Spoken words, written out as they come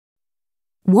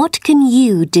What can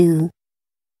you do?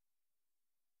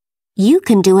 You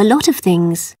can do a lot of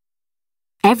things.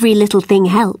 Every little thing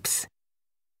helps.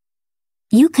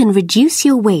 You can reduce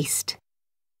your waste.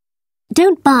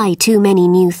 Don't buy too many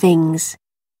new things.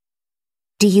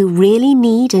 Do you really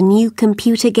need a new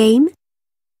computer game?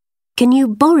 Can you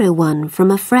borrow one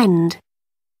from a friend?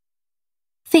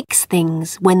 Fix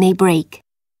things when they break.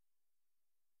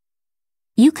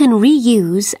 You can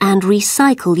reuse and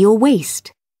recycle your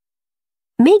waste.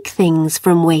 Make things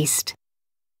from waste.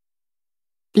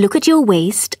 Look at your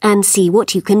waste and see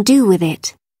what you can do with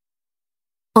it.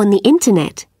 On the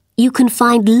internet, you can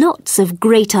find lots of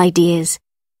great ideas.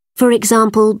 For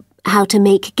example, how to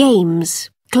make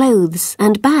games, clothes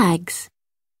and bags.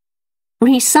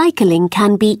 Recycling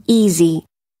can be easy.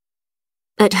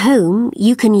 At home,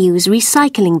 you can use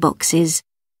recycling boxes,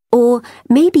 or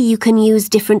maybe you can use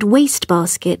different waste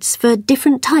baskets for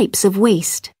different types of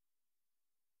waste.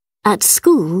 At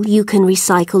school, you can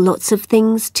recycle lots of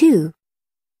things too.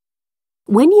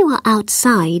 When you are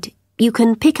outside, you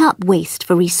can pick up waste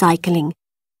for recycling,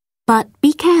 but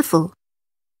be careful.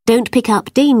 Don't pick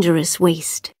up dangerous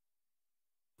waste.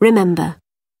 Remember,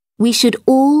 we should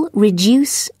all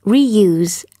reduce,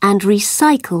 reuse, and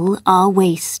recycle our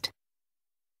waste.